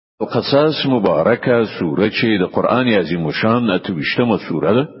القصاص مبارکه سوره چې د قران عظیم شان اتوشتمه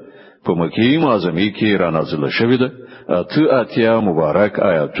سوره ده په مکه معظمه کې را نازله شوې ده. اتیا مبارک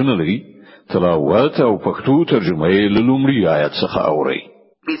آیاتونه لري. تلاوت او پښتو ترجمه یې له لومړي آیت څخه اوري.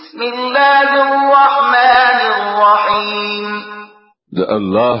 بسم الله الرحمن الرحیم. د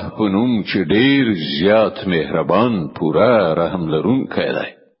الله په نوم چې ډیر زیات مهربان پورا رحم لرونکی دی.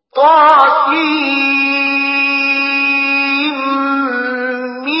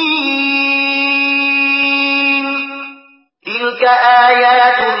 تلك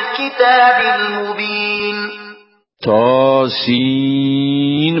آيات الكتاب المبين.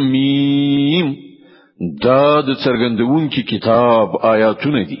 طاسين ميم دا د څرګندونکي کتاب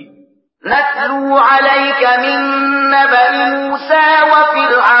آیاتونه دي. نتلو عليك من نبأ موسى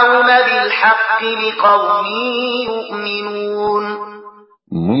وفرعون بالحق لقوم يؤمنون.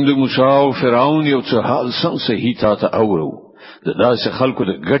 موږ د موسی او فرعون یو څه حال سم صحیح تا اورو د داسې خلکو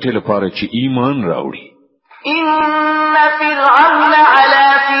د ګټې لپاره چې ایمان راوړي. إن فرعون علا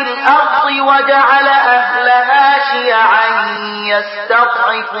في الأرض وجعل أهلها شيعا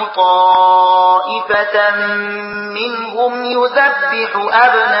يستضعف طائفة منهم يذبح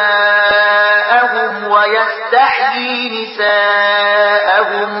أبناءهم ويستحيي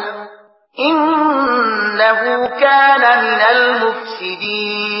نساءهم إنه كان من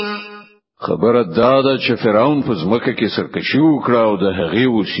المفسدين. خبر دادا چې فرعون په ځمکه کې سرکشي وکړه او د هغې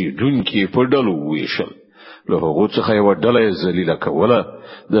اوسیدونکي په ډلو ویشل. له هغه څخه یو ډله ذلیله کوله،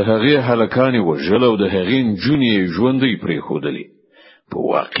 د هغې هلکانې وژل او د هغې نجونې ژوندۍ پرېښودلې. په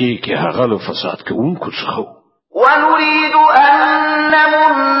واقع کې هغه له فساد کوونکو څخه. ونريد أن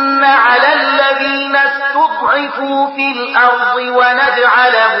نمن على الذين استضعفوا في الأرض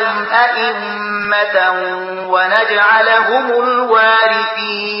ونجعلهم أئمة ونجعلهم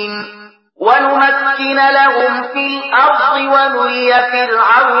الوارثين ونمكن لهم في الأرض ونري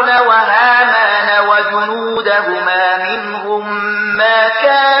فرعون وهامان وجنودهما منهم ما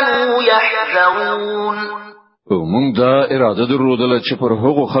كانوا يحذرون. موږ دا اراده درلودله چې پر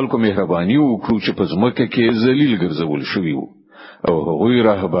هغو خلکو مهرباني وکړو چې په ځمکه کې ذلیل ګرځول شوي وو او هغوی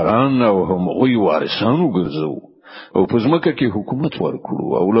راهبران او هغوی وارثان وګرځو او په ځمکه کې حکومت ورکړو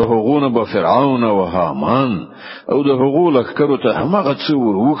او له هغو نه به فرعون او هامان او د هغو لښکرو ته هماغه څه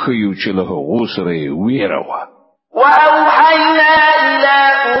وروښیو چې له هغو سره یې ویره وه. وأوحينا إلى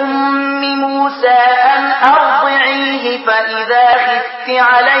أم موسى أن أرضعيه فإذا خفت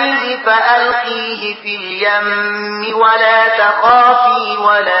عليه فألقيه في اليم ولا تخافي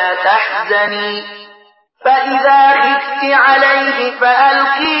ولا تحزني فإذا خفت عليه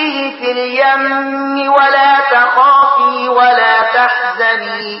فألقيه في اليم ولا تخافي ولا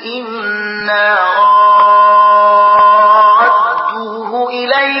تحزني إنا رادوه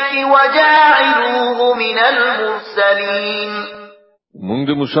إليك وجاعلوه من المرسلين. موږ د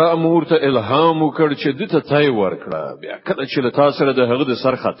موسی امور ته الهام وکړ چې دته تای ورکړه، بیا کله چې له تاسو سره د هغه د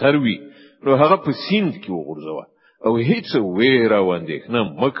سر خطر وي نو هغه په سیند کې وغورځوه او هیڅ ویره و اندېښنه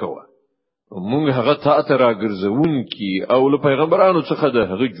مکوه. موږ هغه ته راګرځونکي او له پیغمبرانو څخه د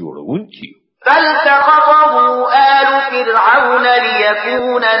هغه جوړونکي. فالتقطه آل فرعون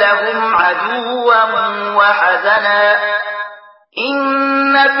ليكون لهم عدوا وحزنا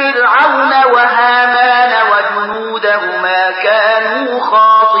إن فرعون وهامان وجنودهما كانوا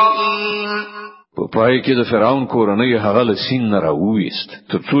خاطئين. په پای کې د فرعون کورنۍ هغه له سین نه راوویست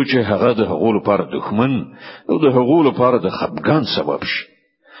ترڅو چې هغه د هغو لپاره دښمن او د هغو لپاره د خپګان سبب شي.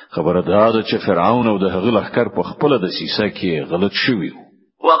 خبره ده چې فرعون او د هغه لښکر په خپل د سیسه کې غلط شوی.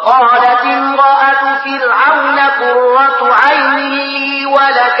 وقالت امرأة فرعون قرة عين لي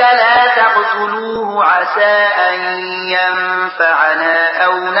ولك لا تقتلوه عسى أن ينفعنا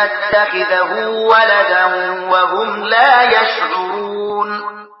أو نتخذه ولدا وهم لا يشعرون.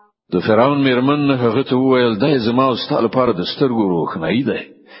 د فرعون میرمن هغه ته وویل دای زما او ستاسو لپاره د سترګو روښنايي ده.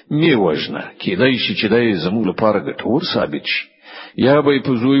 می وژنه کېدای شي چې دای زموږ لپاره ګټور ثابت شي یا به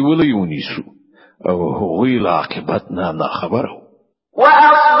په زوی ولې ونیسو او هغوی له عاقبت نه خبره.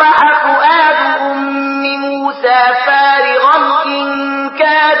 وأصبح فؤاد أم موسى فارغا إن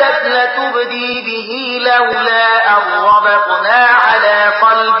كادت لتبدي به لولا أن ربطنا على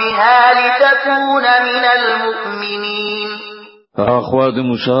قلبها لتكون من المؤمنين. اخوا د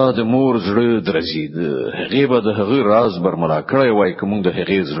موسی د مور زړه درزید، هغه به د هغه راز برملا کړی وای کوم د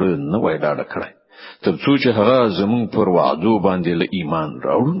هغه زړه نه وای ډاډه کړی ترڅو چې هغه زمون پر وعدو باندې له ایمان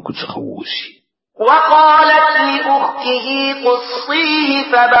راوړونکو څخه ووسی. وقالت لأخته قصيه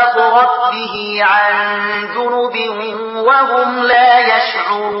فبصرت به عن جنب وهم لا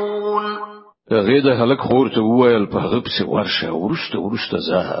يشعرون. هغه د هلک خور ته وویل په هغه پسې ورشه ورسته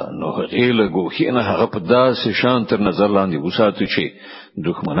زه نو هغه له ګوښینه هغه په داسې شان تر نظر لاندې وساتو چې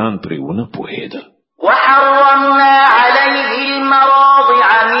دښمنان پرې ونه پوهېدل. وحرمنا عليه المراضع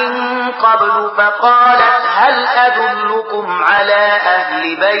من قبل فقالت هل أدلكم على أهل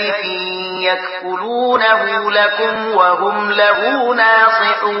بيت يكفلونه لكم وهم له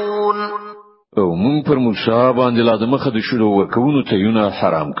ناصحون. او مون پر موسی باندې لا د مخه د شروع ورکوونو ته یونه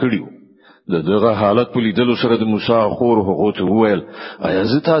حرام کړیو. دغه حالت په لیدلو سره د موسی خور هغه ته وویل ایا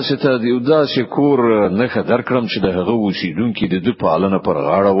زه تاسو ته د یو داسې کور نه خبر کړم چې د هغه اوسیدونکو د پالنه پر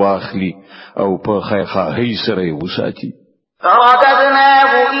غاړه واخلي او په خیرخواهی سره یې وساتي.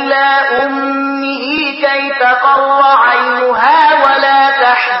 فرددناه إلى أمه كي تقر عينها ولا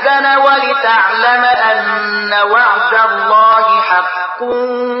تحزن ولتعلم أن وعد الله حق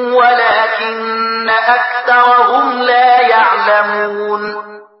ولكن أكثرهم لا يعلمون.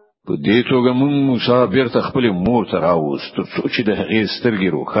 په دې توګه موسی بیرته خپل مور ته راوست ترڅو چې د هغې سترګې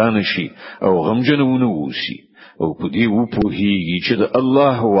روښانه شي او غمجن ونه ووسی او په دې وپوهیږي چې د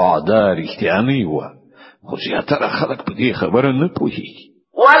الله وعده رښتیانه وه خو زیاتره خلک په دې خبره نه پوهیږي.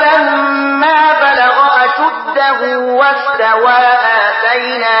 ولما بلغ أشده واستوى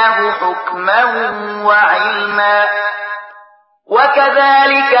آتيناه حكما وعلما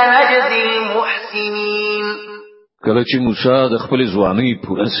وكذلك نجزي المحسنين. کله چې موسی د خپل ځوانۍ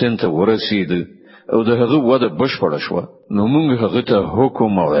پوره سن ته ورسید او د هغه وده بشپړه شوه نو موږ هغه ته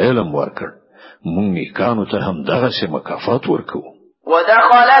حکم او علم ورکړ. موږ نیکانو ته هم دغه څه مکافات ورکو.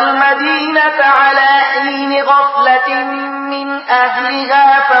 ودخل المدينة على حين غفلة من أهلها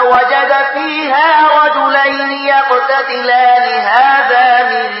فوجد فيها رجلين يقتتلان هذا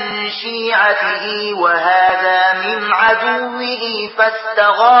من شيعته وهذا من عدوه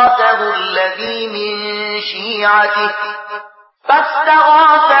فاستغاثه الذي من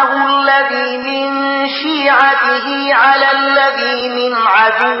شيعته على الذي من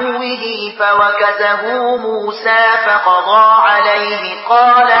عدوه فوكزه موسى فقضى عليه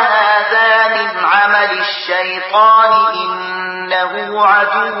قال هذا من عمل الشيطان إنه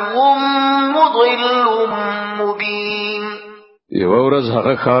عدو مضل مبين. یو ورځ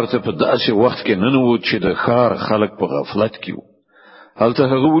هغه ښار ته په داسې وخت کې ننوت چې د ښار خلک په غفلت کې وو. هلته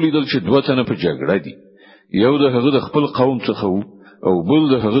هغه ولیدل چې دوه تنه په جګړه دي. یو د هغه د خپل قوم څخه وو او بل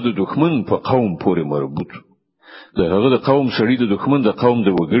د هغه د دښمن په قوم پورې مربوط. د هغه د قوم سړي د دښمن د قوم د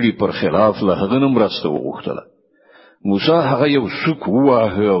وګړي پر خلاف له هغه مرسته وغوښتله. موسی هغه یو څوک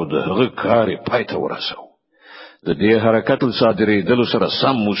ووهه او د هغه کار پای ته ورساو. د دې حرکت صادرېدلو سره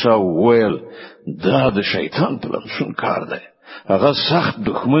سم موسی وویل دا د شیطان پلان کار دی. هغه سخت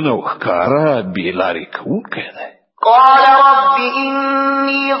دښمن او ښکارا بیلاری کوونکی دی. قال رب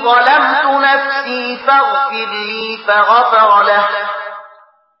إني ظلمت نفسي فاغفر لي فغفر له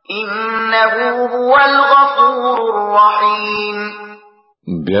إنه هو الغفور الرحيم.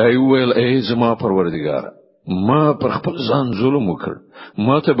 بیا ویل ای زما پروردگار ما پر خپل ځان ظلم وکړ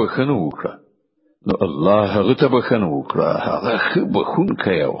ما ته بخښنه وکړه. نو الله هغه ته بخښنه وکړه هغه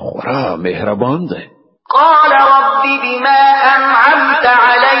بخښونکی او خورا مهربان دی. قال رب بما أنعمت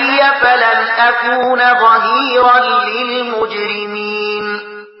علي فلن أكون ظهيرا للمجرمين.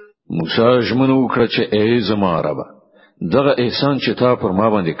 موسی ژمنه وکړه چې ای زما رب دغه احسان چې تا پر ما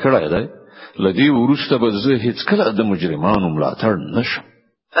باندې کړی دی لدی ورسته به زه هیڅ کله د مجرمانو ملاتړ نشم.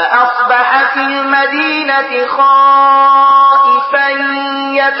 فأصبح في المدينة خائفا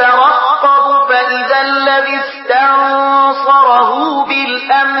يترقب فإذا الذي استنصره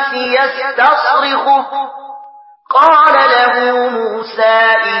بالأمس يستصرخه قال له موسى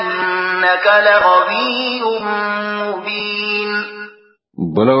إنك لغوي مبين.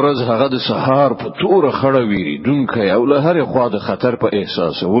 بل ورځ هغه د سهار په تور خړه ویریدونکي او له هر خوا د خطر په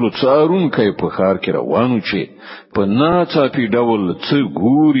احساسولو څارونکي په ښار کې روانو چې په ناڅاپي ډول څه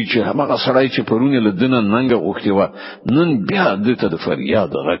ګوري چې هغه سړی چې پرونه لدنه ننګه غوښتي و نن بیا دته د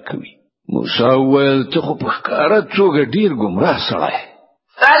فریاد غږ کوي. موسی وویل ته خو په ښکاره توګه ډیر ګمراه سړی.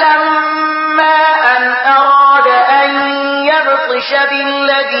 فلما أن أراد أن يبطش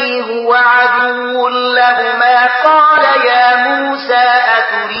بالذي هو عدو لهما قال يا موسى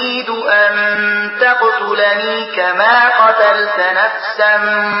أتريد أن تقتلني كما قتلت نفسا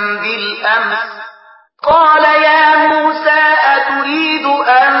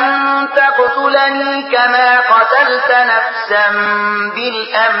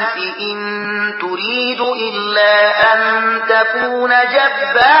بالأمس إن تريد إلا أن تكون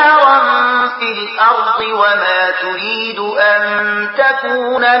جبارا في الأرض وما تريد أن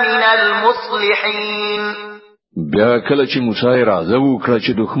تكون من المصلحين. بیا کله چې موسی راځو کړ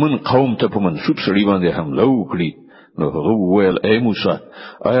چې دښمن قوم ته په منسوب سړي باندې حمله وکړي نو هغه وویل ای موسی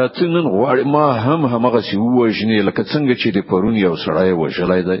آیا ته نن غواړې ما هم هغه سی وژنې لکه څنګه چې د پرون یو سړی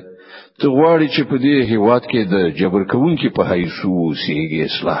وژلای دی ته غواړې چې په دې هیواد کې د جبر کوونکي په حیث اوسېږي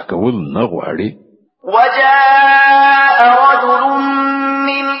اصلاح کول نه غواړې وجاء رجل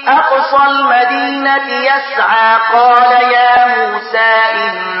من أقصى المدينة يسعى قال يا موسى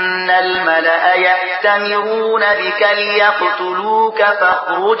إن الملأ يأتمرون بك ليقتلوك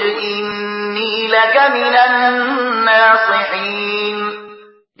فاخرج إني لك من الناصحين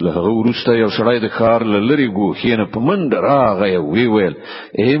له ورسته یو سړی د ښار لری ګوښینه په منډه راغی ویل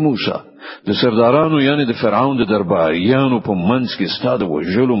اے موسی د سردارانو یعنی د فرعون د درباریانو په منځ کې ستاسو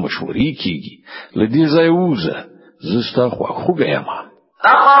وژلو مشورې کیږي لدې ځای وځه زستا خو یم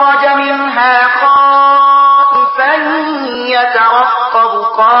فخرج منها خائفا يترقب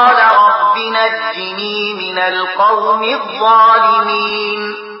قال رب نجني من القوم الظالمين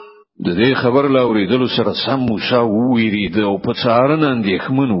د دې خبر لا اوریدلو سره سم موسی وویرید او په څارنه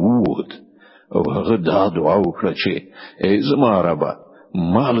اندېښمن ووت او هغه دا دعا وکړه چې ای زما رب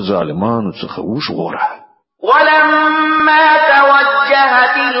مال ظالمانو څخه وژغوره ولما توجه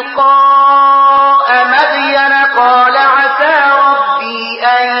تلقاء مدين قال عسى ربي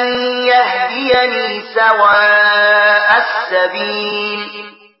أن يهديني سواء السبيل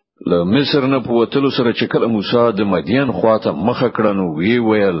له مصر نه په وتلو سره چې کله موسی د مدین خواته مخه کړه نو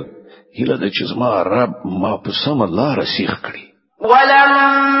ویل هله د چې زما رب ما په سم لار سیخ کړی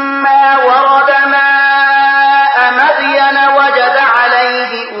ولما ورد ماء مدين وجد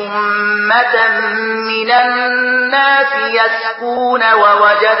عليه أمة من الناس يسكون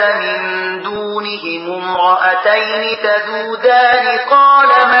ووجد من دونهم امرأتين تذودان قال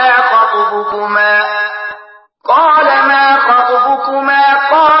ما خطبكما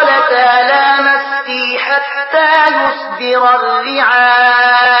قالتا لا نسقي حتى يصدر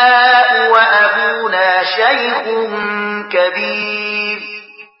الرعاء وأبونا شيخ كبير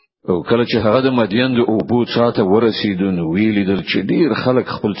او کله چې هغه د مدین د اوبو څاته ورسېد نو ویل چې ډیر خلک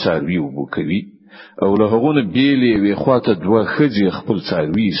خپل څاروي اوبو کوي او له هغونه بیلې وی خواته دوه خځې خپل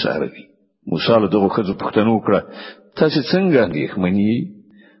څاروي ساروي موسی له دغه خځو پوښتنه وکړه تاسو څنګه اندېښمنې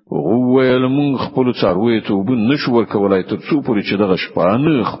وویل مونږ خپل څاروي ته وب نشو ورکولای تر څو پورې چې دغه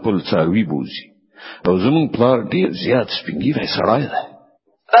شپانه خپل څاروي بوزي او زمون پلار ډیر زیات سپینګیری سړی دی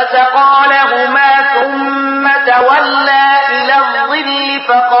فسقى لهما ثم تولى إلى الظل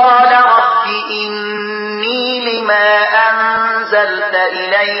فقال رب إني لما أنزلت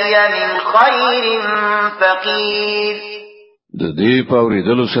إلي من خير فقير د دې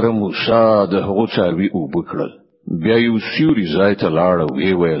پاوریدلو سره موسی د هغو څاروي وبکړل بیا یو سیوري ځای ته لاړ او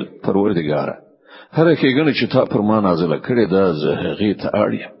ویل پروردګاره هر کېګنه چې تا پر ما نازله کړې ده زه هغې ته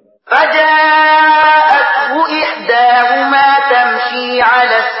اړ فجاءته إحداهما تمشي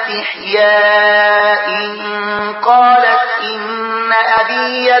على استحياء قالت إن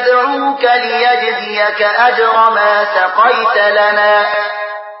أبي يدعوك ليجزيك أجر ما سقيت لنا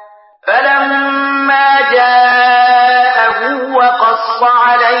فلما جاءه وقص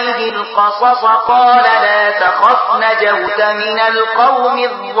عليه القصص قال لا تخف نجوت من القوم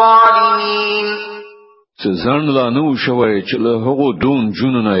الظالمين ځان لا نو شوی چې له هغو دون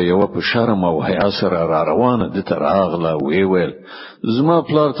جنونه یو په شرم او حیا سره را روانه د تراغله ویل زما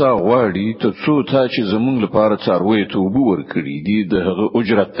پلار ته غواړي ته څو تا چې زمونږ لپاره څاروي ته وبو ورکړي دي د هغه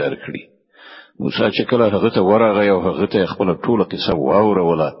اجرت درکړي موسی چې کله هغه ته ورغی او هغه ته خپل ټوله قصه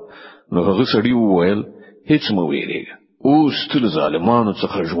واوروله نو هغه سړی وویل هیڅ مو ویریږه اوس تل ظالمانو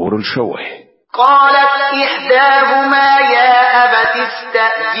څخه ژغورل شوی قالت إحداهما يا أبت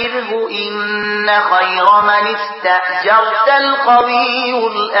استأجره إن خير من استأجرت القوي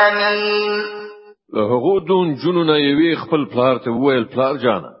الأمين هغه دون جنونه یوې خپل پلار ته وویل پلار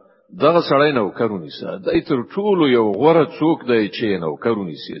جانه دغه سړی نوکرونی سه دای تر ټولو یو غوره څوک دی چې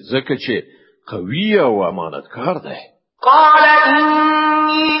نوکرونی سي ځکه چې قوي او امانتکار دی قال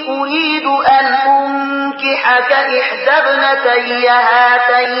إني أريد أن أنكحك إحدى ابنتي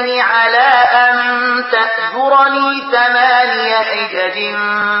هاتين على أن تأجرني 8 حجج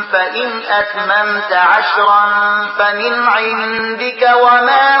فإن أتممت 10 فمن عندك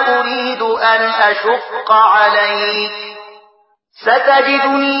وما أريد أن أشق عليك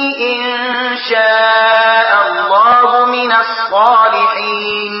ستجدني إن شاء الله من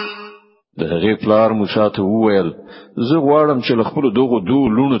الصالحين د هغې پلار موسی ته وویل زه غواړم چې له خپل دغو دوه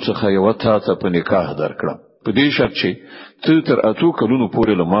لونو څخه یو ته په نکاح درکړم په دې شرط چې ته تر 8 کلونو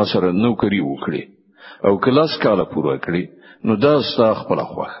پورې له ما سره نوکری وکړې او کلاس کاله پوره کړې نو دا ستا خپل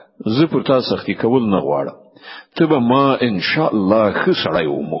خوښ زه پر تاسو سختي کول نه غواړم ته به ما ان شاء الله ښه سړی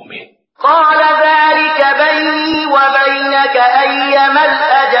ومومې قال ذلك بيني وبينك أيما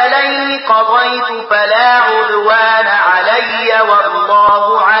الأجلين قضيت فلا عدوان علي والله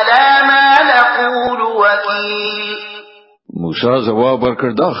على ما نقول وكيل. موسی جواب ورکړ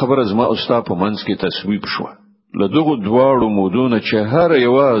دا خبره زما او ستا په منځ کې تصویب شو. له دغه دواړو مودونه چې هر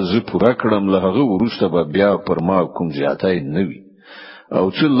یو ز پوره کړم له هغه وروسته به بیا پر ما کوم زیاتای نه وي او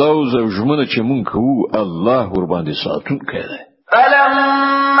چې لوز او ژمنه چې مونږ کوو الله ور باندې ساتونکی دی.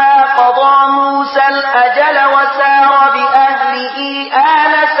 فلما قضى موسى الأجل وسار بأهله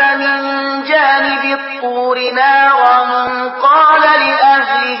آنس من جانب الطور نارا قال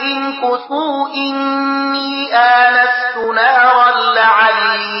لأهلهم كثوا إني آنست نارا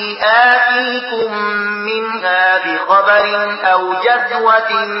لعلي آتيكم منها بخبر أو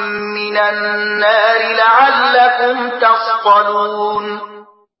جذوة من النار لعلكم تصطلون.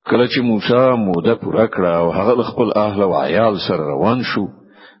 کله چې موسی موده پوره کړه او هغه خپل اهل او عیال سره روان شو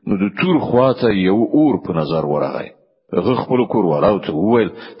نو د تور خواته یو اور په نظر ورغی. هغه خپل کور ولاو ته وویل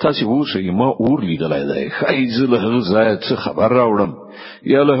تاسو اوسئ ما اور لیدلای دی خای زه له هغه ځای څخه خبر راوړم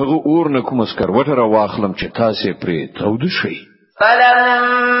یا له هغه اور نه کوم سکروټه را واخلم چې تاسو پرې تود شئ.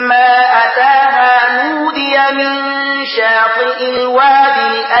 فلما أتاها نودي من شاطئ الوادي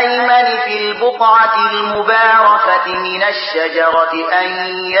الأيمن في البقعة المباركة من الشجرة أن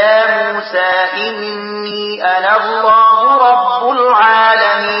يا موسى إني أنا الله رب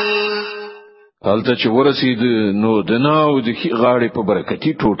العالمين. هلته چې ورسید نو د ناو د غاړې په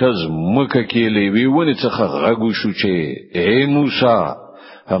برکتی ټوټه زمکه کې لوي ونی څخه غږ شو چې اے موسی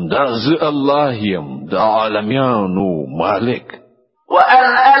همدا ز الله يم د عالميانو مالک. وأن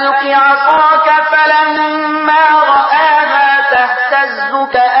ألق عصاك فلما رآها تهتز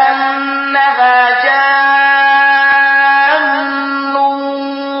كأنها جان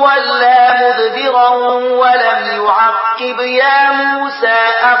ولا مدبرا ولم يعقب يا موسى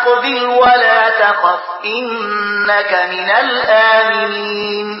أقبل ولا تخف إنك من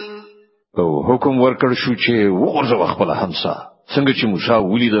الآمنين. او حکم ورکړ شو چې وګرځو خپل همسا څنګه چې موسی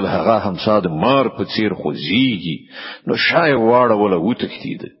ولیدل هغه همسا د مار په څیر خوځيږي نو شای واړه ولا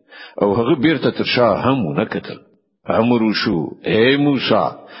وتښتید او هغه بیرته تر شا هم نه کتل. امر شو اے موسی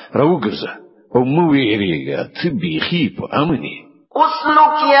راوګرځه او مو ویریږه ته بیخي په امني.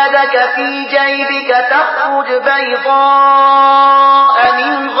 اسلك يدك في جيبك تخرج بيضاء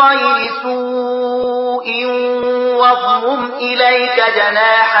من غير سوء واضمم إليك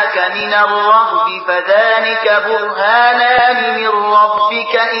جناحك من الرهب فذلك برهانان من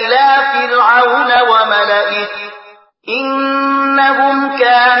ربك إلى فرعون وملئه إنهم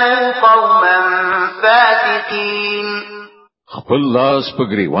كانوا قوما فاسقين. خپل لاس په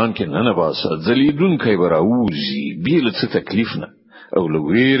گریوان کې نه باسه ځلیدون کوي براوزی بیل څه تکلیف نه او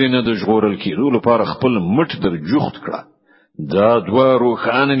لویر نه د ژغورل کېدو لپاره خپل مټ در جوخت کړه. دا دوه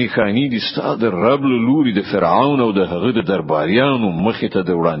روخانه نخانی دي ستاد رب لوري د فرعون او د هغه د درباریانو مخې ته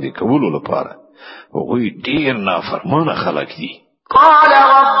د وړاندې کولو لپاره هغوی ډیر نافرمانه خلک دي. قال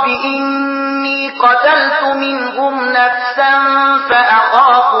رب إني قتلت منهم نفسا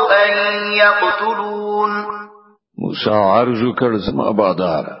فأخاف أن يقتلون. موسی عرض کړ زما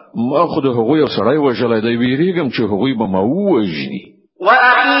بادار ما خود هغوی سړی وژلای دی ویریږم چې هغوی به ما ووژني.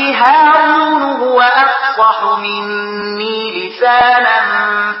 وأخي هارون هو أفصح مني لسانا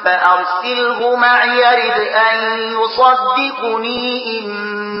فأرسله معي يرد أن يصدقني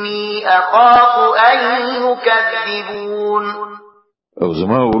إني أخاف أن يكذبون. او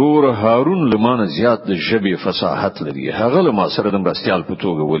زما ورور هارون لمانه زیات د ژبې فصاحت لري هغه له ما سره د مرستيال په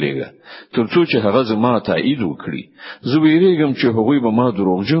توګه ولېګه ترڅو چې هغه زما تایید وکړي زه ویریږم چې هغوی به ما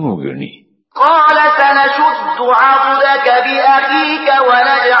دروغجن وګڼي. قال سنشد عضدك بأخيك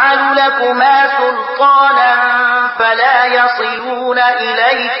ونجعل لكما سلطانا فلا يصلون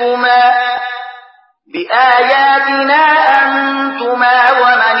إليكما بآياتنا أنتما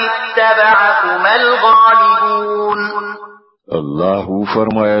ومن اتبعكما الغالبون. الله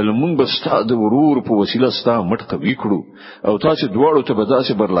فرمایل مونږ به ستاسو ورور په وسیله ستاسو مټ قوي کړو او تاسو دواړو ته به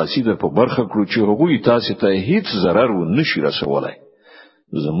داسې برلاسي در په برخه کړو چې هغوی تاسو ته هیڅ ضرر و نشي رسولای.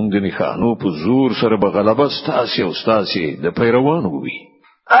 زمونږ د نخانو په زور سره به غلبه ستاسو او ستاسو د پیروانو وي.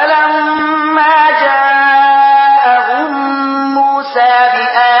 فلما جاءهم موسى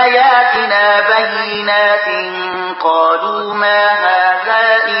بآياتنا بينات قالوا ما هذا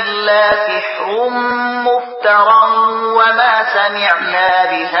إلا سحر مفترى وما سمعنا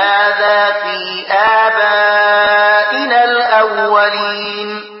بهذا في آبائنا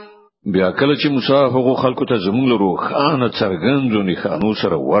الأولين. بیا کله چې موسی هغه خلکو ته زموږ له روخانه څرګندو نښانو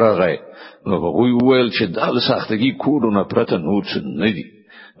سره ورغی نو هغه ویل چې دا سختګي کوډونه پرته نور څه نه دي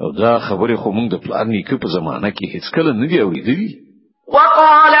او دا خبره خو موږ د پلان نیکه په زمانه کې هیڅ کله نه دی اورېدلی.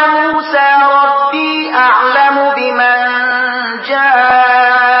 وقال موسى ربي أعلم بمن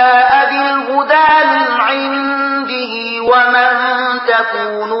جاء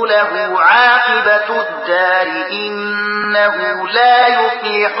تكون له عاقبة الدار إنه لا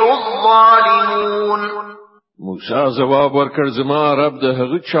يفلح الظالمون. موسی جواب ورکړ زما رب د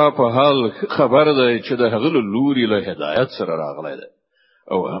هغه چا په حال خبر دی چې د هغه لوري له هدایت سره راغلی دی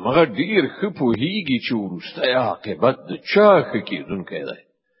او هغه ډیر ښه پوهیږي چې وروسته عاقبت د چا ښه کیدونکی دی.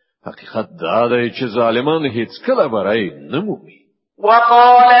 حقیقت دا دی چې ظالمان هیڅ کله برای نه مومي.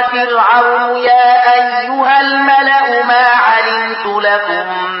 وقال فرعون يا أيها الملأ ما علمت لكم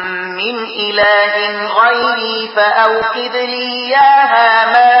من إله غيري فأوقد لي يا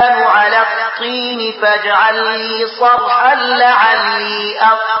هامان على الطين فاجعل لي صرحا لعلي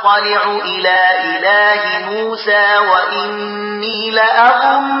أطلع إلى إله موسى وإني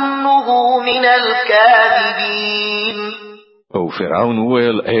لأظنه من الكاذبين. او فرعون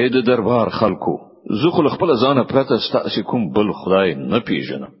ویل اې د دربار خلکو زه خو خپل ځان پرته ستاسو کوم بل خدای نه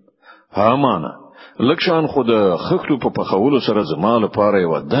پیژنم. هامانه لکشان خو د خښتو په پخولو سره زما لپاره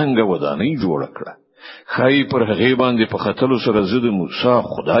یو دنګه ودانۍ جوړ کړه. خای پر هغه باندې په خطلو سره زه د موسی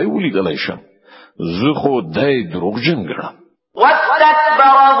خدای ولیدلای شم. زه خو دای دروغجن ګڼم.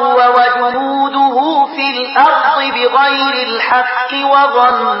 واستكبر هو وجنوده في الأرض بغير الحق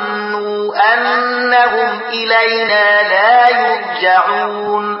وظنوا أنهم إلينا لا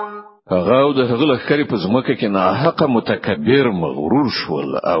يرجعون. هغه د هغه لخرې په ځمکه کې ناحقه متکبر مغرور شول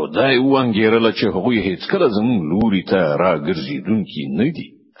او دای وانګیرل چې هغه هیڅ کله زموږ لوري ته راګرځیدونکي نه دي.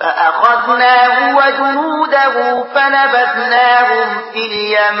 فأخذناه وجنوده فنبذناهم في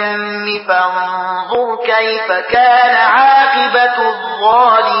اليم فانظر كيف كان عاقبة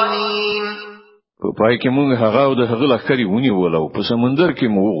الظالمين. په پای کې موږ هغه د هغه لخرې ونیول او په سمندر کې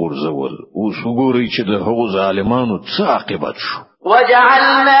مو وغورځول. اوس وګورئ چې د هغو ظالمانو څه عاقبت شو.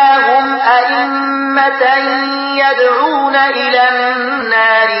 وجعلناهم أئمة يدعون إلى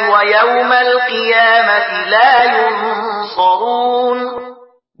النار ويوم القيامة لا ينصرون.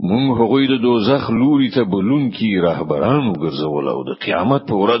 مونږ هغوی د دوزخ لوري ته بلونکي رهبران وګرځول او د قیامت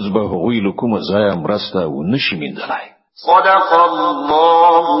په ورځ به هغوی له کومه ځایه مرسته ونشي موندلای. صدق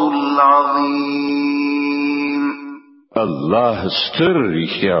الله العظيم. الله ستر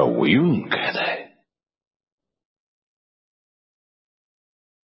رښتیا ویونکی دی.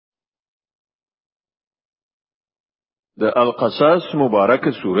 د القصاص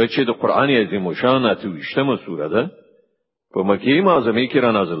مبارکه سوره چې د قران عظیم شان اتوشتمه سوره ده په مکه معظمه کې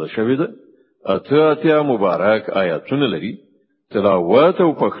را نازله شوې ده. اته مبارک آیاتونه لري. تلاوت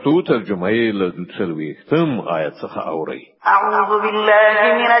او پښتو ترجمه یې له 2 آیت څخه اوري. اعوذ بالله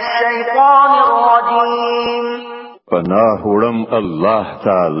من الشیطان الرجیم. پناه وړم الله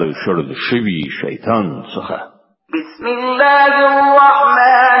تعالی شړل شوی شیطان څخه. بسم الله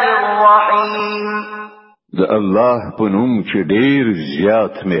الرحمن الرحیم. د الله په نوم چې ډیر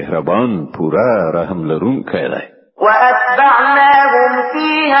زیات مهربان پورا رحم لرونکی دی. وأتبعناهم في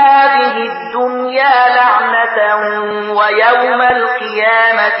هذه الدنيا لعنة ويوم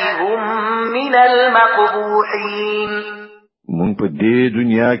القيامة هم من المقبوحين. مون په دې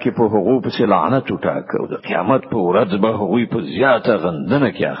دنیا کې په هغو پسې لعنت وټاکو د قیامت په ورځ به هغوی په زیاته غندنه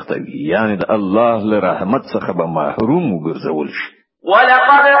کې اخته وي. یعنی د الله له رحمت څخه به محروم وګرځول شي.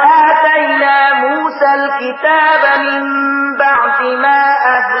 ولقد آتينا موسى الكتاب من بعد ما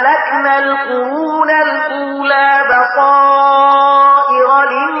أهلكنا القرون الأولى بصائر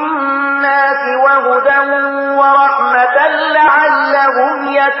للناس وهدى ورحمة لعلهم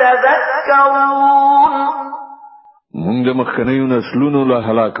يتذكرون. موږ د مخکنیو نسلونو له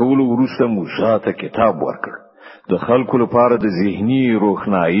هلاکولو وروسته موسی ته کتاب ورکړ د خلکو لپاره د ذهني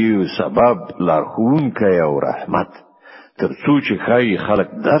روښنايي سبب لارښوونکی او رحمت ترڅو چې خای خلک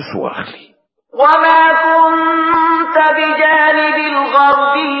درس واخلي. وما كنت بجانب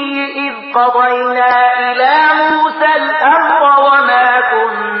الغربي إذ قضينا إلى موسى الأمر وما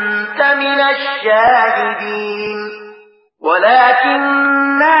كنت من الشاهدين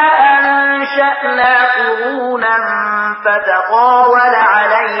ولكننا أنشأنا قرونا فتطاول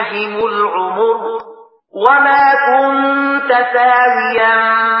عليهم العمر وما كنت ساويا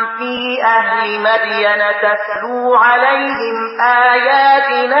في أهل مدين تتلو عليهم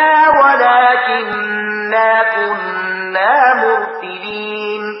آياتنا ولكننا كنا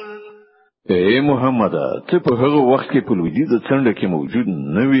مرسلين. اے محمد ته په هغه وخت کې په لویدیځ څنډه کې موجود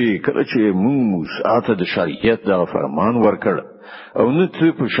نه وي کله چې موږ موسی ته د شریعت د فرمان ورکړ او نه ته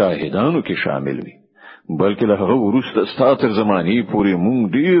په شاهدانو کې شامل وي بلکې له هغه وروسته ستاسو زماني پورې موږ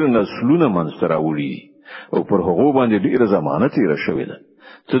ډیر نسلونه منځته راوړي او پر هغه باندې ډیره زمانه تیر شوې ده.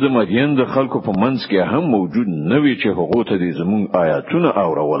 ته د مدین د خلکو په منځ کې هم موجود نه وي چې هغه ته د زمون آیاتونه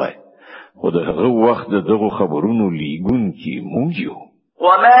اورولای خو د هغه وخت دغه خبرونو لیګون کې موږ یو.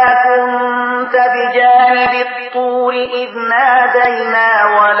 وما كنت بجانب الطور إذ نادينا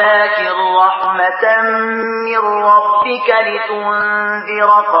ولكن رحمة من ربك لتنذر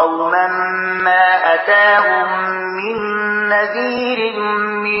قوما ما أتاهم من نذير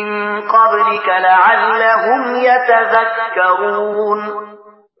من قبلك لعلهم يتذكرون.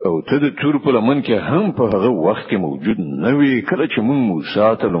 او ته د تور په لمن کې هم په هغه وخت کې موجود نه وي کله چې موږ موسی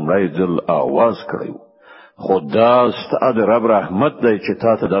ته لومړی ځل आवाज کړو. خدا ستاسو د رب رحمت دی چې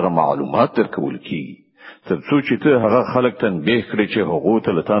تاسو دغه معلومات درکول کیږي تر څو چې ته هغه خلک تنبیه کړې چې هغه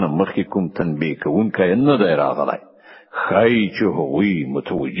ته لتان مخکې کوم تنبیه کوونکی نه دی راغلی خای چې هغه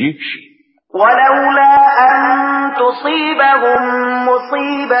متوجه شي. ولولا أن تصيبهم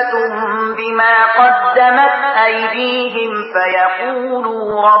مصيبة بما قدمت أيديهم فيقولوا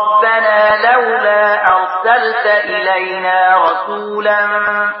ربنا لولا أرسلت إلينا رسولا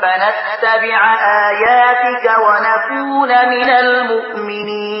فنتبع آياتك ونكون من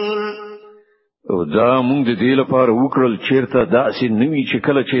المؤمنين. او دا مونږ د دې لپاره وکړل چیرته داسې نوي چې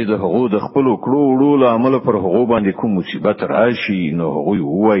کله چې د هغو د خپل کړو وړو له عمل پر هغو باندې کوم مصیبت راشي نو هغه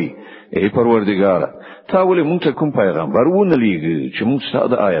وایي ای پروردګار تا ولې مونږ ته کوم پیغمبر ونه لیږي چې مونږ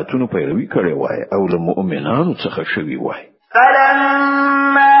ستاسو آیاتونو پیروي کړې وای او له مؤمنانو څخه شوي وای.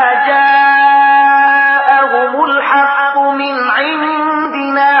 فلما جاءهم الحق من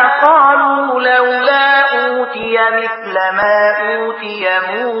عندنا قالوا لولا أوتي مثل ما أوتي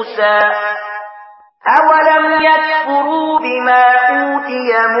موسى أولم يكفروا بما أوتي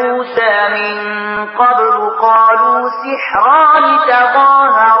موسى من قبل قالوا سحران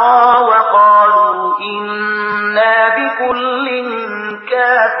تظاهرا وقالوا إنا بكل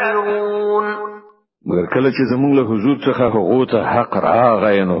كافرون. مگر کله چې زموږ له حضور څخه هغه ته حق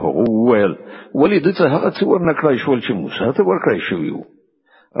راغی نو هغه وویل ولې دته هغه څه ورنکړای شول چې موسی ته ورکړای شوی وو.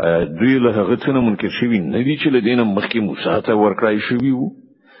 دوی له هغه څه نه منکر شوي نه دي چې له دینه مخکې موسی ته ورکړای شوی وو.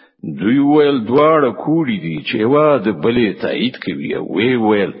 دوی ویل دواړه کوړي دي چې یو د بلې تایید کوي او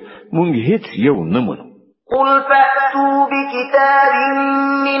ویل مونږ هیڅ یو نه منو. قل فأتوا بكتاب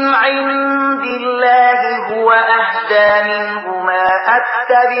من عند الله هو أهدى منهما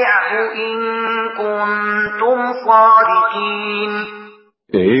أتبعه إن كنتم صادقين.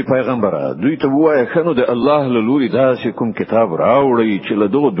 ای پیغمبره دوی ته وایه خنو د الله له لوري داسې کوم کتاب راوړی چې له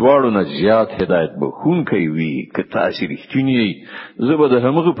دغه دواړو نه زیات هدایت بخونکی وي که تاسو رښتینی زه به د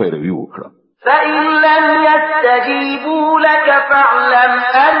همغه پیروي وکړم. فإن لم يستجيبوا لك فاعلم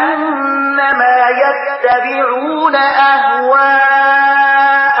أنما يتبعون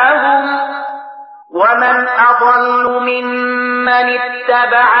أهواءهم ومن أضل ممن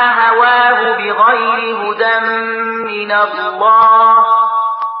اتبع هواه بغير هدى من الله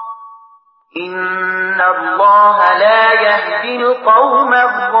إن الله لا يهدي القوم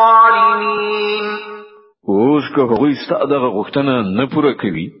الظالمين. اوس که هغوی ستاسو دغه غوښتنه نه پوره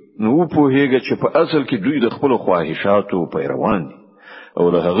کوي نو په هیګه چې په اصل کې دوی د خپل خواهشاتو پیروان دي او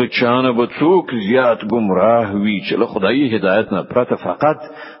له هغه چانه به څوک زیات گمراه وي چې له خدای هدایت نه پرته فقط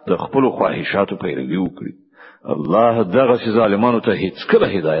د خپل خواهشاتو پیروي وکړي. الله دغه ظالمانو ته هیڅ کله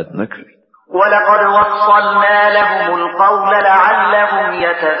هدایت نه کوي. ولقد وصلنا لهم القول لعلهم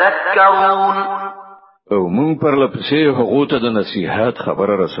يتذكرون. او مون پر لپسې هغه ته د نصيحت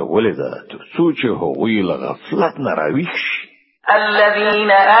خبره رسولې ده تر څو چې هغوی له غفلت نه راویښ شي.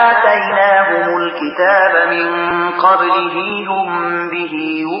 الذين آتيناهم الكتاب من قبله هم به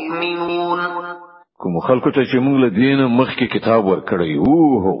يؤمنون. کوم خلکو ته چې موږ له دینه مخکې کتاب ورکړی او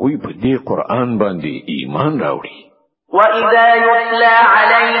هغوی په دې قرآن باندې ایمان راوړي. وإذا يتلى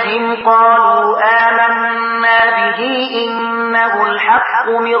عليهم قالوا آمنا به إنه الحق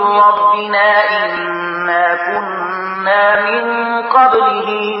من ربنا إنا كنا من قبله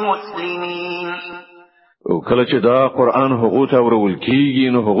مسلمين. او کله چې دا قرآن هغه ته ورول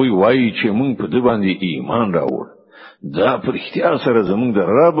کیږي نو هغوی وایي چې موږ په دې باندې ایمان راوړ. دا پر اختیار سره زموږ د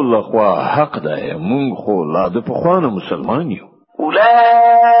رب الله خوا حق ده موږ خو لا د پخوانه مسلمان یو.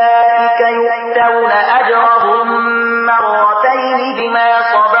 أولئك يؤتون أجرهم مرتين بما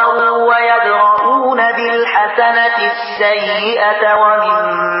صبروا ويدرؤون بالحسنة السيئة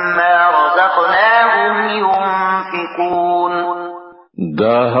ومما رزقناهم ينفقون.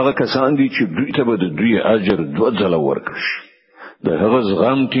 دا هغه کسان دي چې دوی ته به د دوی اجر دوه ځله ورکړي. د هغه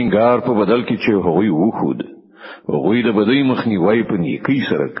زغم ټینګار په بدل کې چې هغوی وخود هغوی د بدی مخنیوي په نیکی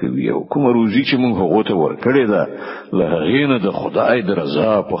سره کوي او کوم روزي چې موږ هغه ته ورکړي ده له هغې نه د خدای د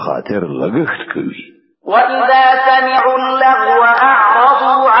رضا په خاطر لګښت کوي. وإذا سمعوا اللغو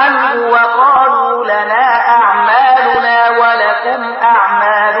أعرضوا عنه وقالوا لنا أعمالنا ولكم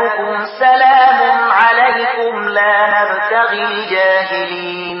أعمالكم سلام عليكم لا نبتغي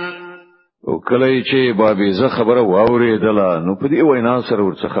الجاهلين. او کله چې بابیزه خبره واورېدله نو په دې وینا سره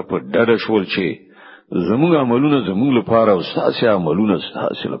ورڅخه په ډډه شول چې زموږ عملونه زموږ لپاره او ستاسو عملونه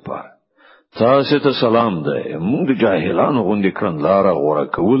ستاسو لپاره. تاسو ته سلام ده، موږ د جاهلانو غوندې کړنلاره غوړه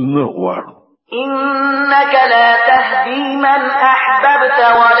کول نه غواړو. إنك لا تهدي من أحببت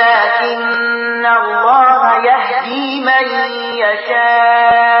ولكن الله يهدي من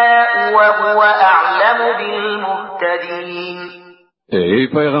يشاء وهو أعلم بالمهتدين. ای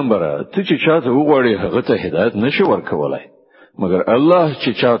پیغمبره، ته چې چاته وغواړې هغه ته هدایت نشي ورکولای، مګر الله چې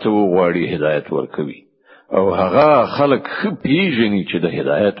چاته وغواړي هدایت ورکوي او هغه خلق پیژني چې د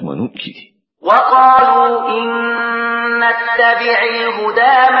هدایت منونکي دي. وقالوا إن نتبع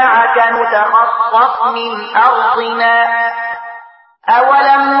الهدى معك نتخطف من أرضنا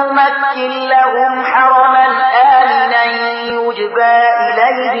أولم نمكن لهم حرما آمنا يجبى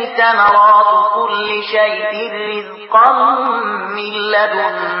إليه ثمرات كل شيء رزقا من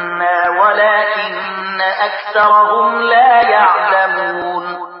لدنا ولكن أكثرهم لا يعلمون.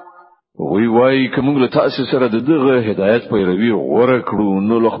 وی وای کومه له تاسو سره دغه هدایت پیروي غوړه کړو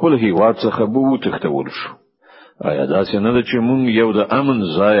نو له خپل هیواد څخه به تختول شو. آیا دا څنګه ده چې مونږ یو د امن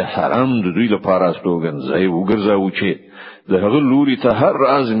ځای حرام د دوی لپاره استوګن ځای وګرځاو چې د هغه لوري ته هر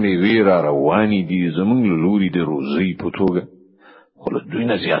راز میوې را روانې دي زمونږ لوري د روزي په توګه، خو له دوی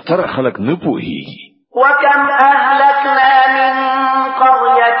نه زیاتره خلک نه پوهیږي. وكم أهلكنا من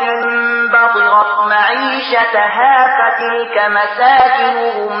قرية بطرت معيشتها فتلك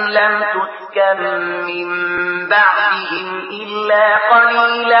مساكنهم لم تسكن من بعدهم إلا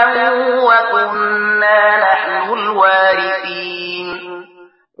قليلا وكنا نحن الوارثين.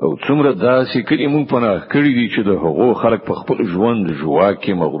 او څومره داسې کلی مونږ پناه کړی دي چې د هغو خلک په خپل ژوند جوا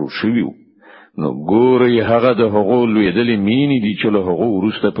کې مغرور شوي وو، نو ګوري هغه د هغو لویدلې مینې دي چې له هغو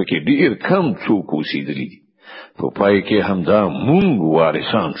وروسته پکې ډیر کم څوک اوسېدلي دي، په پای کې همدا مونږ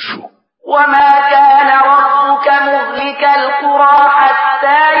وارثان شو. وما كان ربك مهلك القرى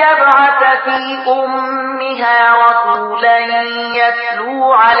حتى يبعث في أمها رسولا يتلو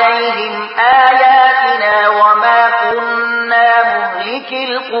عليهم آياتنا وما كنا مهلك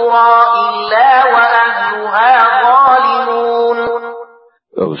القرى إلا وأهلها ظالمون.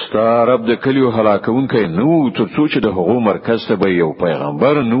 او ستا رب د کلیو هلاکونکي نو ترڅو چې د هغو مرکز ته به یو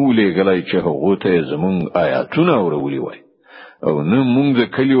پیغمبر نو لېږلی چې هغو ته زمونږ آیاتونه اورولي وای، او نه مونږ د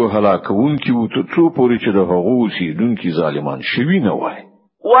کلیو هلاکونکي وو ترڅو پورې چې د هغو اوسیدونکي ظالمان شوي نه وای.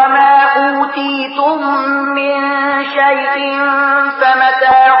 وما أوتيتم من شيء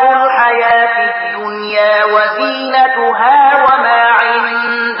فمتاع الحياة الدنيا وزينتها وما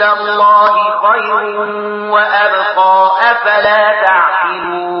عند الله خير وأبقى أفلا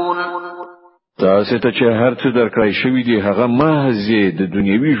تعقلون. تاسو ته چې هر څه درکړای شوی دی هغه محض د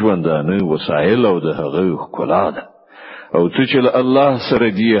دنیوي ژوندانه وسایل او د هغه ښکلا ده، او څه چې الله سره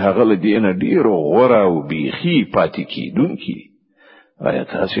دی هغه له دې نه ډیر غوړه او بیخي پاتې کیدونکي. آیا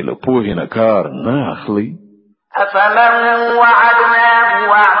تاسو له پوهې نه کار نه اخلي؟ أفمن وعدناه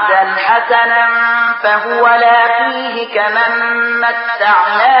وعدا حسنا فهو لاقيه كمن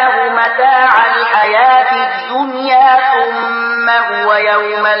متعناه متاع الحياة الدنيا ثم هو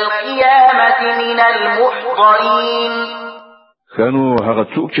يوم القيامة من المحضرين. خنو هغه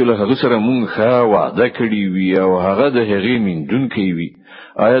څوک چې له هغه سره مونږ ښه وعده کړی وي او هغه د هغې مندونکی وي،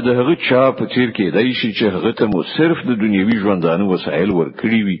 آیا د هغه چا په تیر کې دی چې هغه ته مو صرف د دنیوي ژوندانه وسایل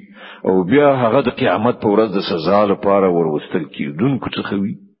ورکړي وي او بیا هغه د قیامت په ورځ د سزا لپاره وروستل کیدونکو څخه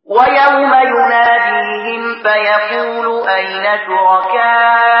وي؟ ويوم يناديهم فيقول أين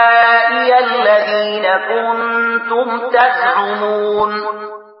شركائي الذين كنتم تزعمون.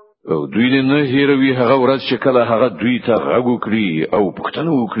 او دوی نه هیروي هغه ورځ چې کله هغه دوی ته غږ وکړي او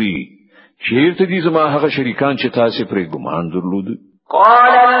پوښتنه وکړي چیرته دي زما هغه شریکان چې تاسو پرې ګمان درلود؟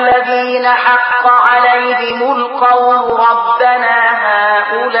 قال الذين حق عليهم القول ربنا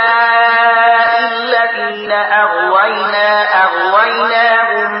هؤلاء الذين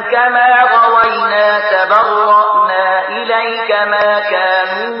أغويناهم كما غوينا تبرأنا إليك ما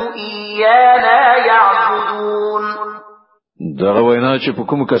كانوا إيانا يعبدون. دغه وینا چې په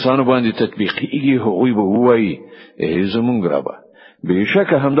کوم کسانو باندې تطبیقیږي هغوی به وایي زمونږ ربه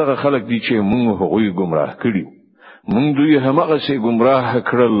بهشکه همدغه خلک دي چې مونږ هغوی گمراه کړیو، مونږ دوی همغه سي گمراه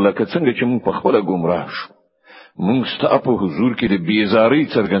کړل لکه څنګه چې مونږ په خپل گمراه شو. مونږ ستاسو په حضور کې د بیزاری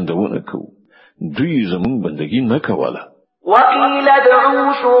څرګندونه کوو، دوی زمونږ بندگی نه کوله. وقيل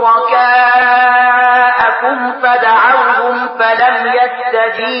ادعوا شركاءكم فدعوهم فلم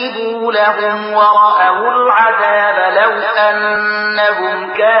يستجيبوا لهم ورأوا العذاب لو أنهم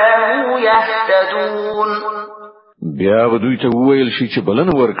كانوا يهتدون. بیا دوی ته وویل شي چې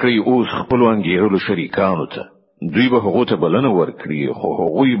بلنه ورکړي اوس خپل انګیرلو شریکانو ته، دوی به هغه ته بلنه ورکړي خو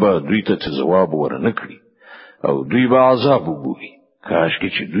هغوی به دوی ته ځواب ورنکړي او دوی به عذاب وګوري کاشکې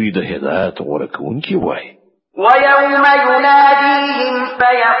چې دوی د هدایت ورکوونکي وای. ويوم يناديهم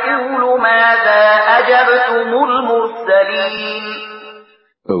فيقول ماذا أجبتم المرسلين.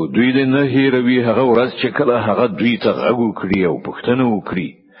 او دوی د نه هیروي هغه ورځ چې کله هغه دوی ته غږ وکړي او پوښتنه وکړي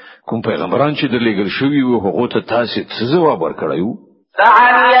کوم پیغمبران چې د لېږل شوي وو هغه ته تاسو څه ځواب ورکړیو؟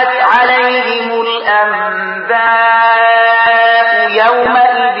 فعميت عليهم الأنباء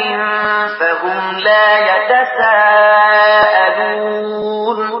يومئذ فهم لا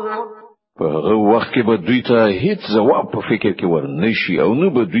يتساءلون. په هغه وخت کې به دوی ته هیڅ ځواب په فکر کې ورنشي او نه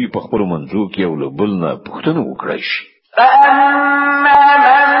به دوی په خپل منځو کې یو له بل نه پوښتنه وکړي شي. فأما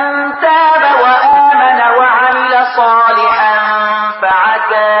من تاب وآمن وعمل صالحا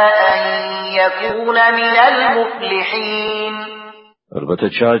فعسى أن يكون من المفلحين. البته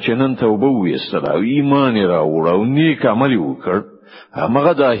چې نن توبه ویستله او ایمان یې راوړ او نیک عمل وکړ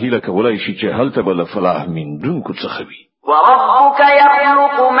هغه د هیله کولای شي چې هلته به له فلاح موندونکو څخه وي. وربك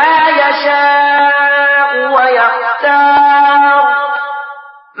يخلق ما يشاء ويختار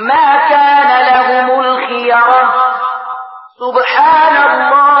ما كان لهم الخيرة سبحان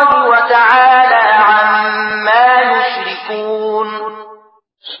الله وتعالى عما يشركون.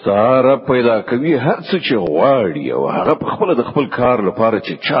 ستاره پیدا کوي هر څه چې غواړي او هغه په خپل د خپل کار لپاره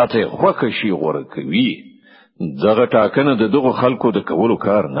چې چاته خوښ شي غوړه کوي. دغه ټاکنه د دغه خلکو د کولو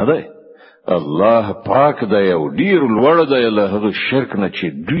کار نه دی. الله پاک دی او ډیر لوړ دی له هغه شرک نه چې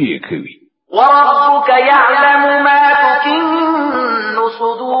دوی کوي. وربك يعلم ما تكن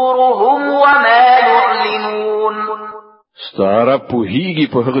صدورهم وما يعلنون. ستاره په هیږي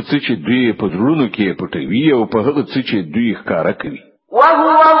په هغه څه چې دوی په زړونو کې پټوي او په هغه څه چې دوی ښکارا کوي.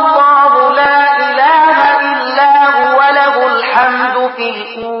 وهو الله لا إله إلا هو له الحمد في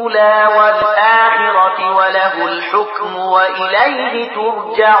الأولى والآخرة وله الحكم وإليه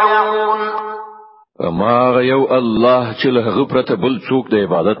ترجعون. اما یو الله چې له هغه پرته بل څوک د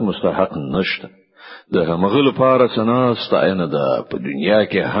عبادت مستحق نشته. د هغه لپاره ثنا ستاینه ده په دنیا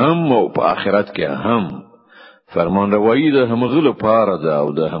کې هم او په آخرت کې هم. فرمانروایی د هغه لپاره ده او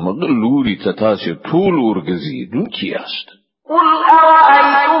د هغه لوري ته تاسو ټول ورګزیدونکي یاست. قل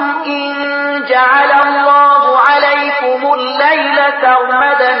أرأيتم إن جعل الله عليكم الليل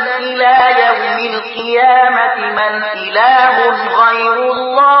سرمدا إلى يوم القيامة من إله غير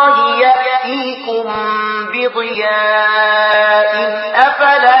الله يأتيكم بضياء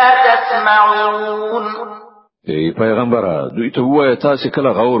أفلا تسمعون. ای پیغمبره دوی ته وایي تاسو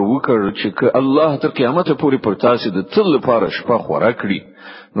کله غور وکړ چې الله تر قیامت پورې پر تاسو د تل لپاره شپه خورا کړی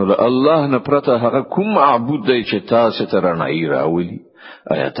نو له الله نه پرته هغه کوم معبود دی چې تاسو ته رڼایي راولي؟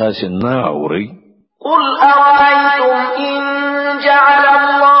 آیا تاسو نه اورئ؟ قل أرأيتم إن جعل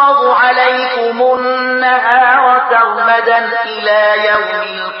الله عليكم النهار سرمدا إلى يوم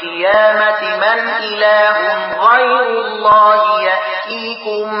القيامة من إله غير الله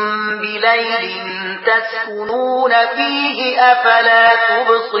يأتيكم بليل تسكنون فيه أفلا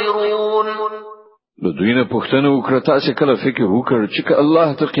تبصرون. دوی نه پوښتنه وکړه تاسو کله فکر وکړ چې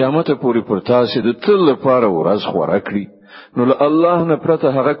الله ته قیامت پورې پر تاسو د تل لپاره ورځ خورا کړی نو له الله نه پرته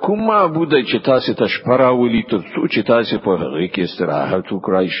هغه کوم معبود دی چې تاسو ته شپه راولي تر څو چې تاسو په هغه کې استراحت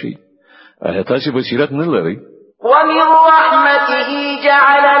وکړئ شي؟ آیا تاسو بصیرت نه لرئ؟ ومن رحمته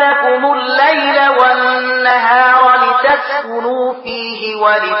جعل لكم الليل والنهار لتسكنوا فيه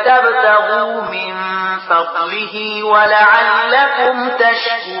ولتبتغوا من فضله ولعلكم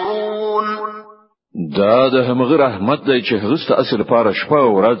تشكرون. دا د همغه رحمت دی چې هغه ستاسو لپاره شپه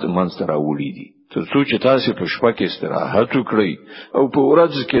او ورځ منځته راوړي دي تر څو چې تاسو په شپه کې استراحت وکړئ او په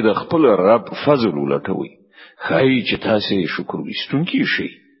ورځ کې د خپل رب فضل ولټوي. خای چې تاسو شکر وستونکي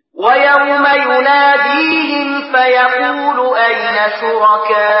شئ. ويوم يناديهم فيقول أين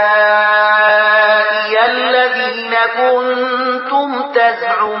شركائي الذين كنتم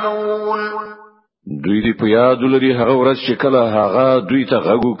تزعمون. دوی دې په یاد لري هغه ورځ چې کله هغه دوی ته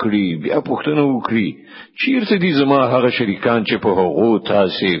غږ وکړي بیا پوښتنه وکړي چیرته دي زما هغه شریکان چې په هغه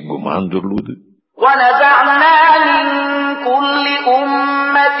تاسو ګمان درلود. ونزعنا من كل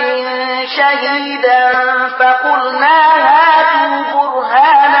أمة شهيدا فقلنا هاتوا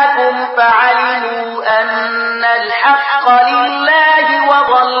برهانكم فعلموا أن الحق لله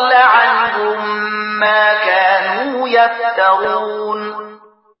وضل عنهم ما كانوا يفترون.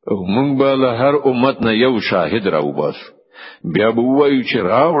 موږ به له هر امت نه یو شاهد راوباسو بیا به وایو چې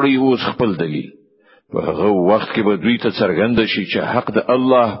راوړی اوس خپل دلیل. په هغه وخت کې به دوی ته څرګند شي چې حق د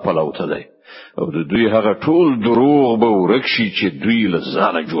الله په لور دی او د دوی هغه ټول دروغ به ورک شي چې دوی له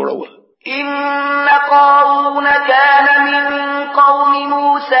ځانه جوړول. إن قارون كان من قوم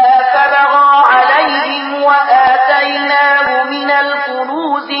موسى فبغى عليهم وآتاهم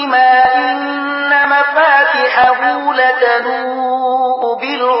تنوء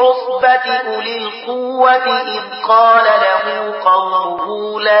بالعصبة أولي القوة إذ قال له قومه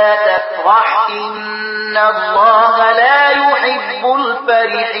لا تفرح إن الله لا يحب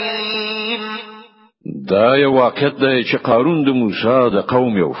الفرحين. دا یو واقعیت دی چې قارون د موسی د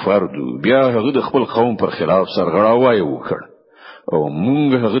قوم یو فرد بیا هغه د خپل قوم پر خلاف سرغړاوی وکړ او موږ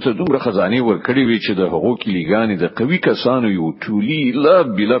هغه ته دومره خزانه ورکړې وی چې د هغو کلیګانی د قوي کسانو یو ټولي لا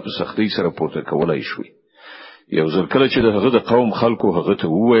بلا په سختۍ سره پورته کولای شوی. یو ځل کله چې د هغه د قوم خلکو هغه ته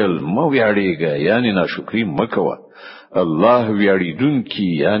وویل ما ویاړېږه یعنی ناشکری مکوه الله ویاړیدونکي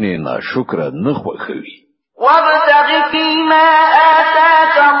یعنی ناشکر نه خوښوي. وابتغ فيما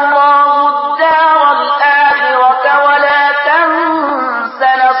آتاك الله الدار الآخرة ولا تنس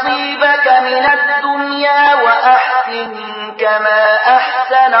نصيبك من الدنيا وأحسن كما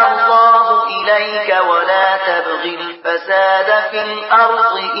أحسن الله إليك ولا تبغ الفساد في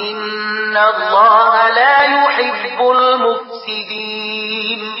الأرض إن الله لا يحب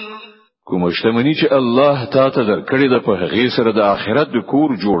المفسدين. کوم شتمنی چې الله تا ته درکړې ده په هغه سره د آخرت د کور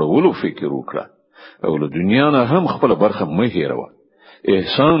جوړولو فکر وکړه او له دنیا نه هم خپل برخه مه هېروه.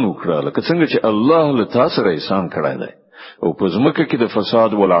 احسان وکړه لکه څنګه چې الله له تاسو سره احسان کړی دی او په ځمکه کې د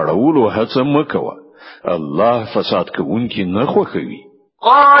فساد ولاړولو هڅه مه کوه. الله فساد کوونکی نه خوښوي.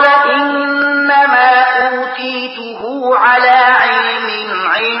 قال إنما أوتيته على علم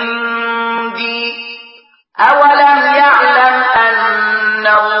عندي أولم يعلم أن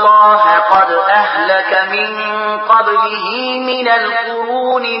الله قد أهلك من قبله من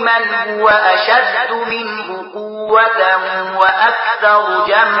القرون من هو أشد منه قوة وأكثر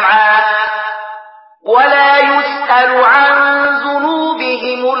جمعا ولا يسأل عن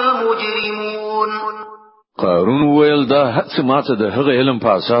ذنوبهم المجرمون. قارون ویل دا هڅه ماته د هغه علم په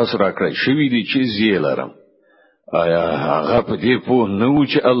اساس راکړی شوی دی چې زه لرم. آیا هغه په دې پوه نه و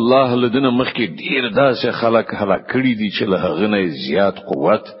چې الله لدنه مخکې ډیر داسې خلک هلاک کړي دي چې له هغه نه زیات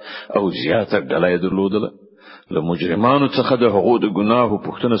قوت او زیاته ډلې درلودله؟ له مجرمانو څخه د هغو د ګناهو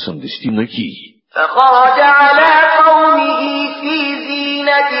پوښتنه سمدستي نه کیږي. فخرج على قومه في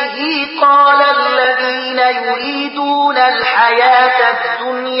زينته قال الذين يريدون الحياة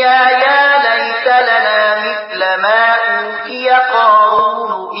الدنيا يا ليت لنا مثل ما أوتي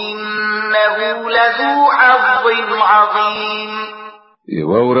قارون إنه لذو حظ عظيم.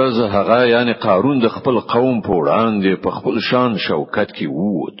 یو ورځ هغه یعنی قارون د خپل قوم په وړاندې په خپل شان شوکت کې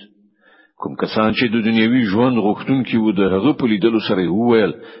ووت. کوم کسان چې د دنیوي ژوند غوښتونکي وو د هغه په لیدلو سره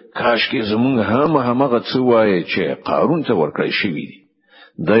وویل کاش کې زمونږ هغه څه وایي چې قارون ته ورکړی شوی دی.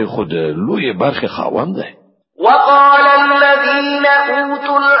 دای خود لوی برخه خاوند دی. وقال الذين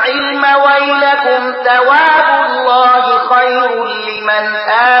أوتوا العلم ويلكم ثواب الله خير لمن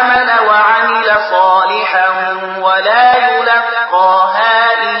آمن وعمل صالحا ولا يلقاها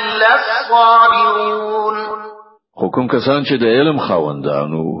إلا الصابرون. حکم کسان چې د علم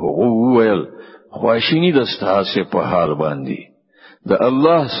خاوندانو هغه وویل خواشینی د ستاسو په حال باندې د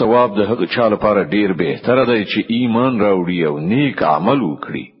الله ثواب د هغه چا لپاره ډیر بهتره دی چې ایمان راوړي او نیک عمل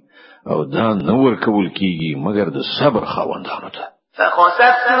وکړي او دا نور کول کیږي مگر د صبر خاوندانو ته.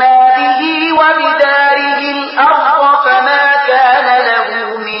 فخسفنا به وبداره الأرض فما كان له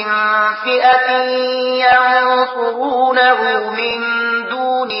من فئة ينصرونه من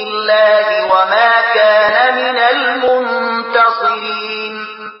دون الله وما كان من المنتصرين.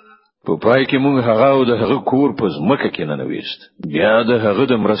 په پای کې موږ هغه او د هغه کور په ځمکه کې ننويست. بیا د هغه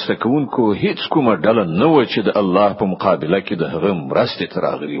د مرسته کوونکو هیڅ کومه ډله نه و چې د الله په مقابله کې د هغه مرسته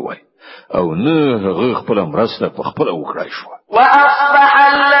تراغلي وای او نه هغه خپل مرسته په خپل وکړای شو. وأصبح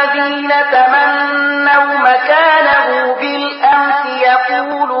الذين تمنوا مكانه بالأمس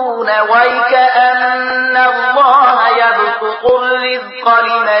يقولون ويك أن الله يبسط الرزق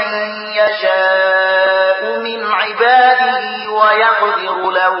لمن يشاء من عباده ويقدر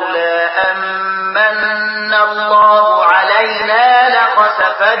لولا أمن الله علينا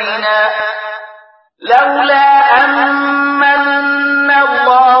لخسف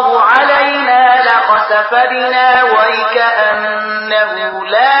بنا ويكأنه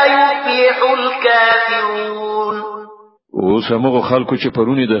لا يفلح الكافرون. اوس هغه خلکو چې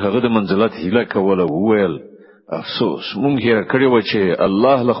پرونی د هغه د منزلت هیله کوله وویل افسوس مونږ هیر کړی و چې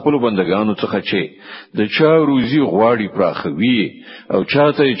الله له خپل بندگانو څخه چې د چا روزي غواړي پراخوي او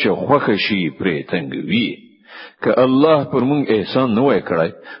چاته چې خوخه شي پرې تنګوي. که الله پر مونږ احسان نه وای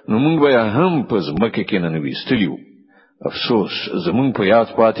کړی نو مونږ به هم په ځمکه کې نه نويستلیو. افسوس زمون په یاد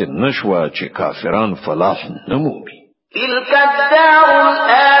پاتې نشوه چې کافران فلاح نه مومي. تلك الدار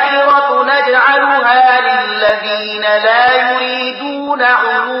الآخرة نجعلها للذين لا يريدون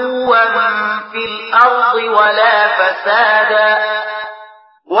علوا في الأرض ولا فسادا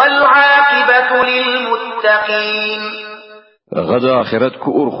والعاقبة للمتقين. هغه د آخرت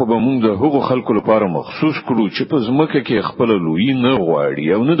کور خو به موږ د هغو خلکو لپاره مخصوص کړو چې په ځمکه کې خپل لوی نه غواړي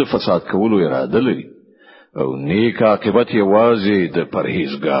او نه د فساد کولو اراده لري او نیک عاقبت یوازې د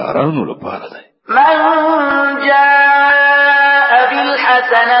پرهیزګارانو لپاره دی. من جاء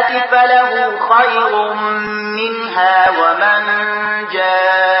بالحسنة فله خير منها ومن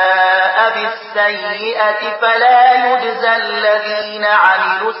جاء بالسيئة فلا يجزى الذين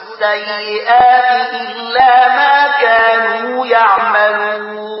عملوا السيئات إلا ما كانوا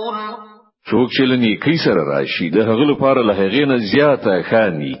يعملون. څوک چې لنیکی سره راشي د هغه لپاره له هغې نه زیاته ښه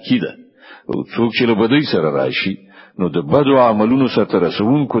نیکي ده او څوک چې له بدۍ سره راشي نو د بدو عملونو سره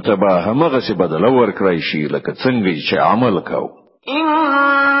رسونکو ته به همغسې بدله ورکړی شي لکه څنګه چې عمل کاو.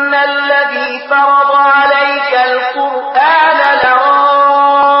 إن الذي فرض عليك القرآن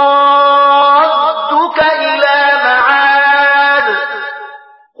لرادك إلى معاد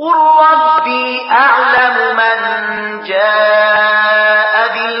قل ربي أعلم من جاء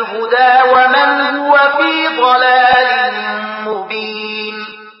بالهدى ومن هو في ضلال مبين.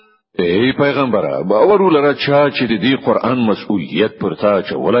 ای پیغمبره باور ولره چې د دې قرآن مسؤلیت پر تا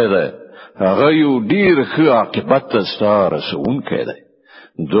چولای دی هغه یو ډیر ښه عاقبت ته ستاره رسونکی دی.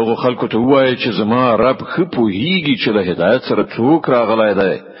 دغه خلکو ته وایي چې زما رب ښه پوهیږي چې له هدایت سره څوک راغلی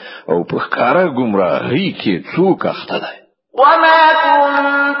دی او په ښکاره ګمراهۍ کې څوک اخته دی. وما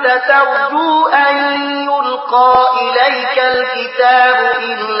كنت ترجو أن يلقى إليك الكتاب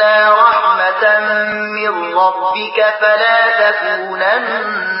إلا رحمة من ربك فلا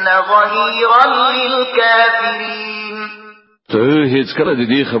تكونن ظهيرا للكافرين. ته هیڅ کله د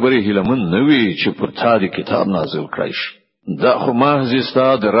دې خبرې هیلمن نه وي چې پر تا د کتاب نازل کړی شي. دا خو محض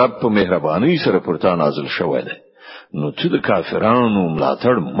ستا د رب په مهربانۍ سره پر تا نازل شوی دی نو ته د کافرانو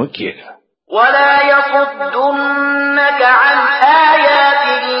ملاتړ مه کېږه. ولا يصدنك عن آيات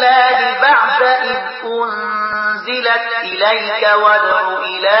الله بعد إذ أنزلت إليك وادع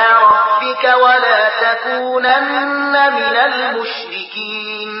إلى ربك ولا تكونن من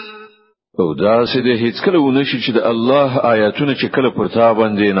المشركين. او دا سې د هیڅ کله ونشي چې د الله آیاتونه چې کله پر تا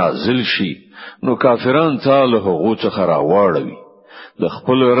باندې نازل شي نو کافران تا له هغو څخه راوړوي. د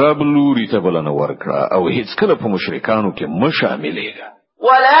خپل رب لوري ته بلنه ورکړه او هیڅ کله په مشرکانو کې مه شاملېږه.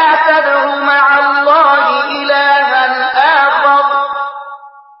 ولا تدع مع الله إلها آخر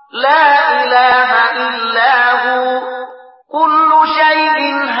لا إله إلا هو كل شيء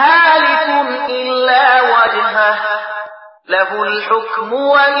هالك إلا وجهه له الحكم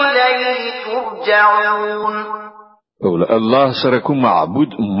وإليه ترجعون. او له الله سره کوم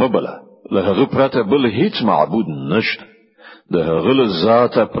معبود مبله له هغه پرته بل هیڅ معبود نشته. د هغه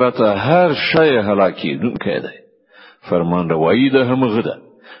ذات پرته هر شی هلاکیدونکی دی. فرمان روایی د همغه ده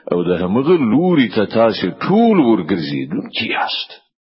او د همغه لوري ته تاسو ټول ورګرځیدونکي یاست.